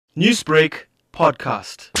Newsbreak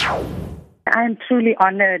Podcast. I am truly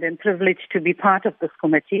honored and privileged to be part of this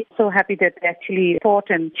committee. So happy that they actually thought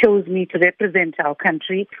and chose me to represent our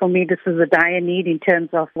country. For me, this is a dire need in terms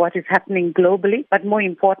of what is happening globally, but more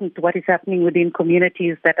important, what is happening within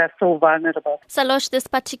communities that are so vulnerable. Sulosh, this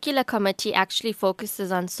particular committee actually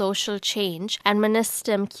focuses on social change, and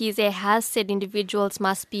Minister Mkhize has said individuals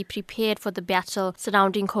must be prepared for the battle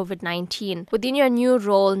surrounding COVID-19. Within your new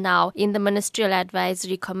role now in the Ministerial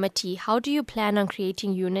Advisory Committee, how do you plan on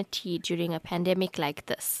creating unity during a pandemic like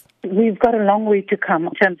this? We've got a long way to come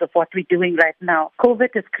in terms of what we're doing right now. COVID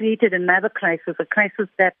has created another crisis, a crisis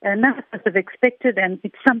that none of us have expected, and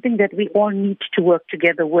it's something that we all need to work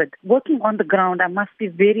together with. Working on the ground, I must be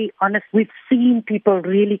very honest, we've seen people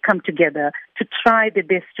really come together to try their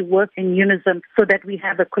best to work in unison so that we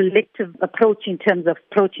have a collective approach in terms of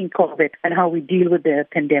approaching COVID and how we deal with the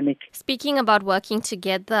pandemic. Speaking about working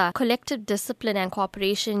together, collective discipline and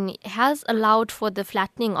cooperation has allowed for the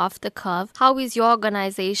flattening of the curve. How is your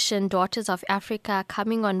organization, Daughters of Africa,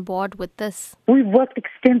 coming on board with this? We've worked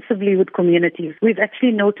extensively with communities. We've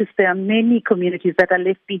actually noticed there are many communities that are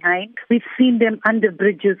left behind. We've seen them under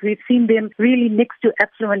bridges. We've seen them really next to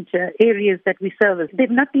affluent areas that we service.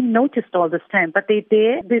 They've not been noticed all this time, but they're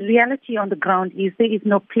there. The reality on the ground is there is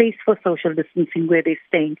no place for social distancing where they're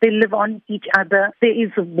staying. They live on each other. There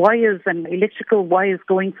is wires and electrical wires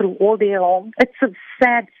going through all their homes. It's a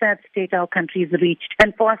sad, sad state our country has reached.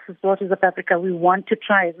 And for us as Daughters of Africa, we want to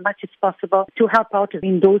try as much as possible to help out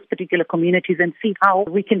in those particular communities and see how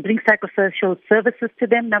we can bring psychosocial services to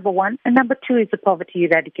them, number one. And number two is the poverty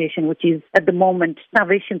eradication, which is, at the moment,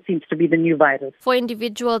 starvation seems to be the new virus. For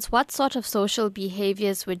individuals, what sort of social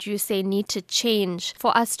behaviors would you say need to change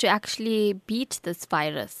for us to actually beat this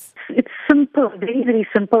virus? It's simple, very, very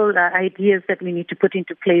simple ideas that we need to put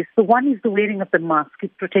into place. So one is the wearing of the mask.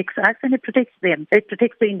 It protects us and it protects them. It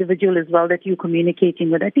protects the individual as well that you're communicating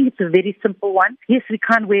with. I think it's a very simple one. Yes, we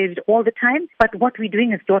can't wear it all the time, but what we're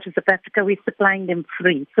doing as Daughters of Africa, we're supplying them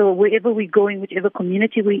free. So wherever we're going, whichever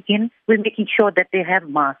community we're in, we're making sure that they have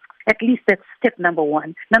masks. At least that's step number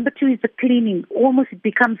one. Number two is the cleaning. Almost it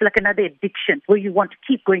becomes like another addiction where you want to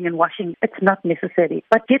keep going and washing. It's not necessary.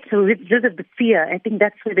 But get rid of the fear. I think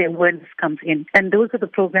that's where the awareness comes in. And those are the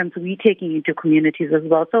programs we're taking into communities as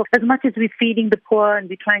well. So as much as we're feeding the poor and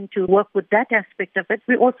we're trying to work with that aspect of it,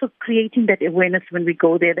 we're also creating that awareness when we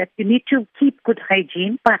go there that you need to keep good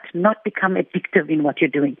hygiene but not become addictive in what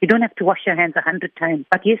you're doing. You don't have to wash your hands 100 times.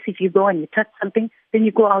 But yes, if you go and you touch something, then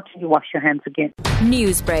you go out and you wash your hands again.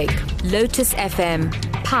 Newsbreak, Lotus FM,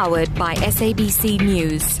 powered by SABC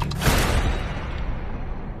News.